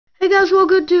Hey guys,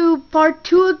 welcome to part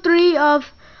 2 of 3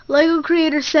 of LEGO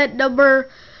Creator Set number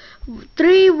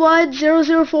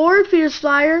 31004, Fierce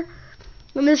Fire.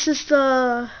 And this is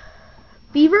the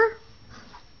beaver.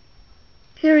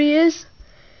 Here he is.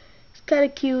 He's kind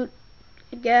of cute,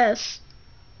 I guess.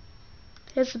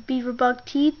 He has the beaver bug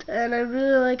teeth, and I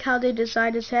really like how they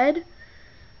designed his head.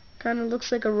 Kind of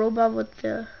looks like a robot with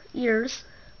the ears.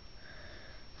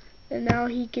 And now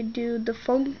he can do the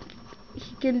funk.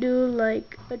 He can do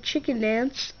like a chicken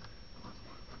dance.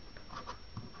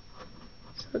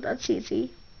 So that's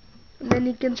easy. And then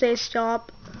he can say stop.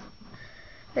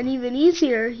 And even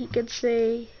easier, he could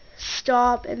say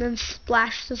stop and then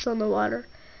splash this on the water.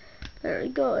 There we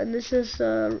go. And this is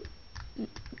a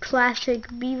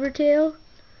classic beaver tail.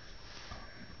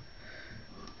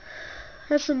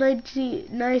 Has some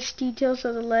nice details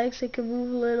on the legs. They can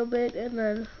move a little bit and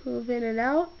then move in and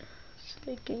out. So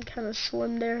they can kind of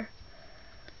swim there.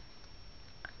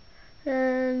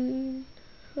 And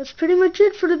that's pretty much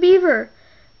it for the beaver.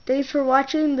 Thanks for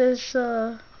watching this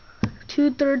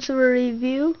 2/3 of a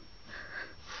review.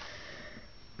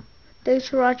 Thanks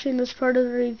for watching this part of the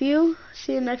review.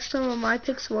 See you next time on My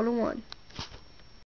Picks 101.